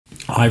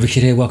Hi,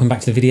 Richard here, welcome back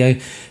to the video.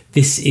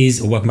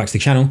 Welcome back to the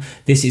channel.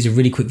 This is a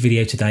really quick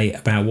video today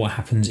about what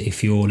happens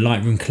if your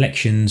Lightroom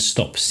collections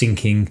stop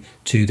syncing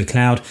to the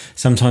cloud.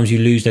 Sometimes you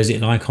lose those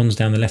little icons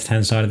down the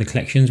left-hand side of the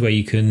collections where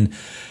you can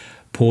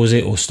pause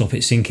it or stop it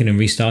syncing and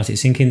restart it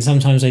syncing.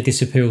 Sometimes they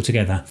disappear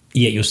altogether,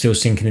 yet you're still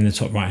syncing in the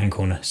top right-hand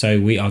corner. So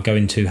we are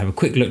going to have a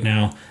quick look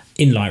now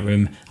in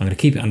Lightroom. I'm going to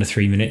keep it under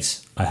 3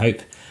 minutes, I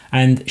hope,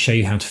 and show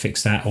you how to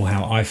fix that, or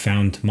how I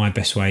found my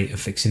best way of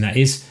fixing that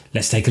is.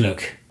 Let's take a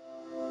look.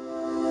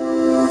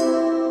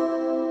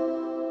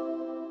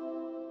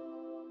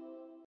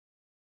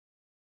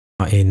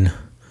 In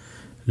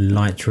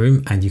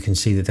Lightroom, and you can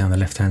see that down the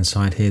left hand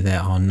side here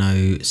there are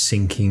no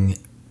syncing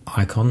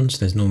icons.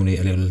 There's normally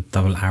a little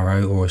double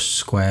arrow or a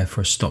square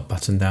for a stop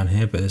button down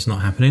here, but it's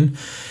not happening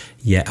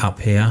yet.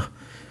 Up here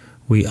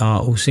we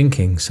are all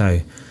syncing. So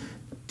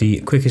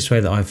the quickest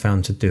way that I've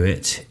found to do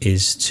it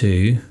is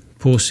to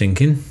pause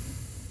syncing,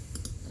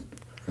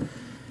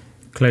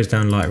 close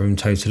down Lightroom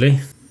totally.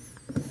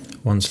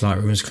 Once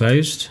Lightroom is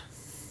closed,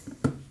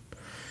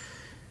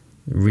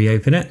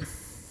 reopen it.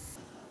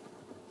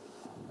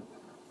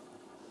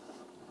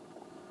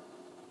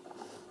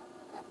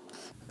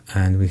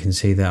 And we can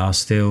see there are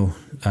still,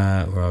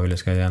 where are we?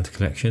 Let's go down to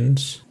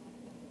collections.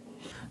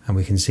 And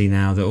we can see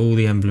now that all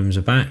the emblems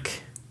are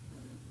back.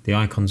 The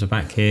icons are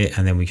back here.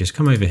 And then we just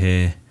come over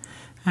here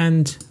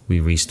and we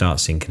restart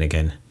syncing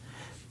again.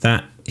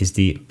 That is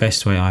the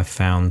best way I've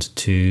found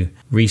to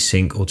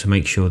resync, or to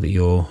make sure that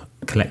your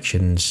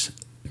collections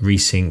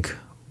resync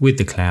with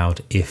the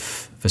cloud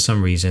if for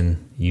some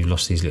reason you've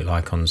lost these little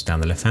icons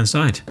down the left hand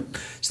side.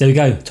 So there we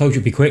go, told you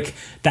it'd be quick.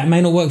 That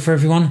may not work for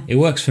everyone, it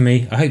works for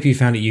me. I hope you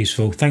found it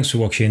useful. Thanks for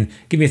watching.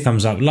 Give me a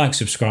thumbs up, like,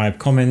 subscribe,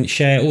 comment,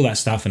 share, all that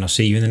stuff, and I'll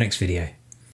see you in the next video.